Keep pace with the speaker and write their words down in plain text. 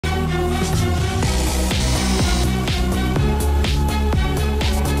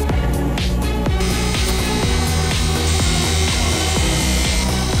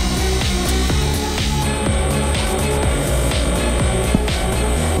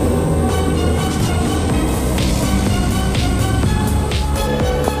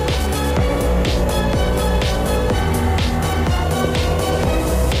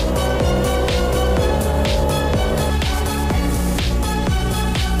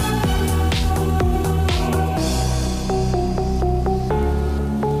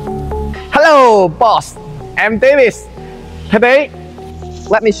Yo, boss, I'm Davis. Today,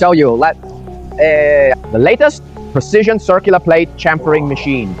 let me show you the latest precision circular plate chamfering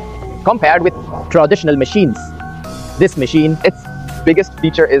machine compared with traditional machines. This machine, its biggest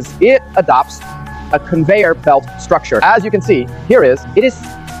feature is it adopts a conveyor belt structure. As you can see, it is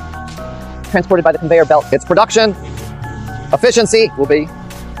transported by the conveyor belt. Its production efficiency will be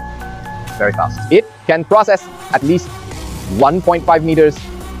very fast. It can process at least 1.5 meters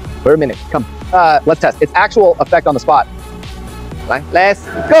per minute. Come, let's test its actual effect on the spot. Right, let's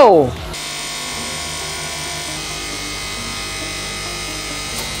go.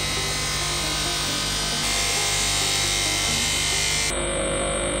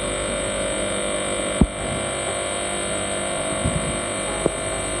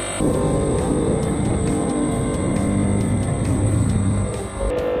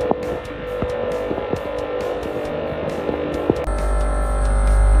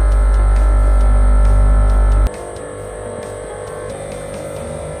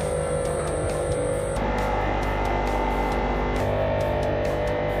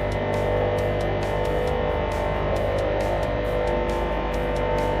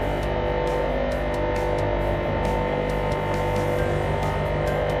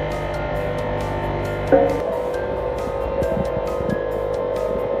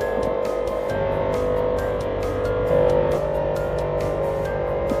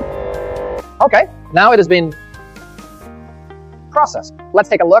 Okay, now it has been processed. Let's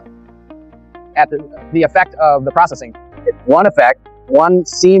take a look at the effect of the processing. One effect, one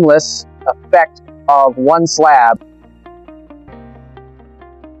seamless effect of one slab.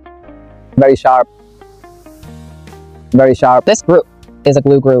 Very sharp. Very sharp. This groove is a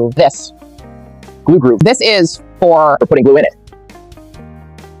glue groove. This glue groove. This is for putting glue in it.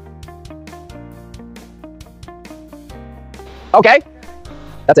 Okay,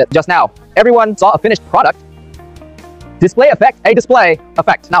 that's it. Just now, everyone saw a finished product. Display effect, a display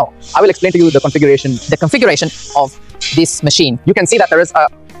effect. Now, I will explain to you the configuration of this machine. You can see that there is an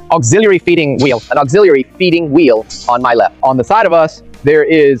auxiliary feeding wheel on my left. On the side of us,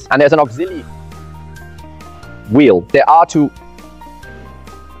 there's an auxiliary wheel. There are two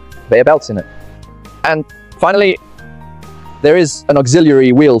conveyor belts in it. And finally, there is an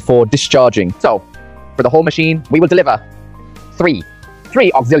auxiliary wheel for discharging. So, for the whole machine, we will deliver three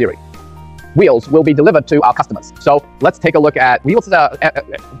auxiliary wheels will be delivered to our customers. So let's take a look at, let's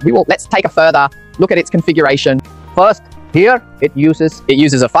take a further look at its configuration. First, here, it uses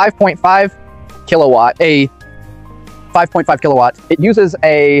a 5.5 kilowatt, It uses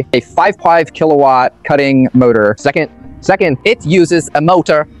a 5.5 kilowatt cutting motor. Second, it uses a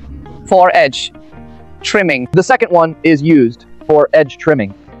motor for edge trimming. The second one is used for edge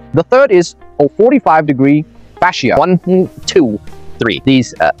trimming. The third is a 45-degree fascia. 1, 2, 3.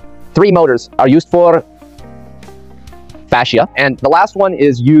 These three motors are used for fascia, and the last one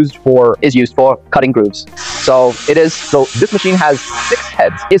is used for cutting grooves. So this machine has 6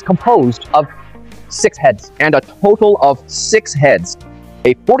 heads. Is composed of 6 heads, and a total of 6 heads.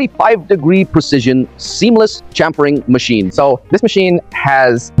 A 45-degree precision seamless chamfering machine. So this machine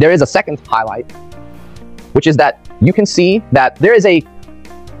there is a second highlight, which is that you can see that there is a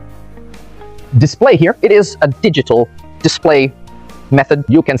display here. It is a digital display method.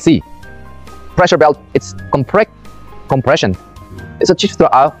 You can see pressure belt, it's compression. It's a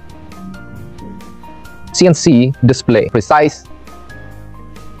CNC display, precise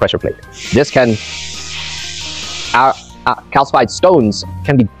pressure plate. This can calcified stones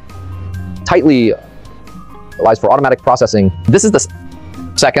can be tightly analyzed for automatic processing. This is the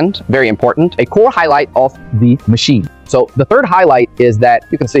second, very important, a core highlight of the machine. So the third highlight is that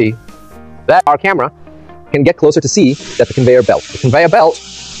you can see that our camera can get closer to see that the conveyor belt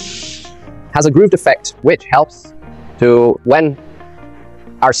has a grooved effect, which helps to when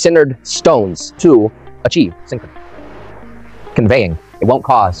our sintered stones to achieve synchronous conveying. It won't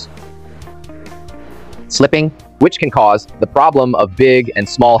cause slipping, which can cause the problem of big and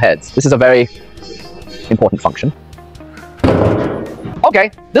small heads. This is a very important function. Okay,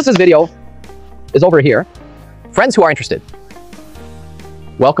 this video is over here. Friends who are interested,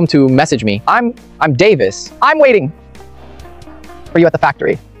 welcome to message me. I'm Davis. I'm waiting for you at the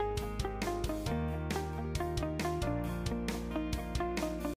factory.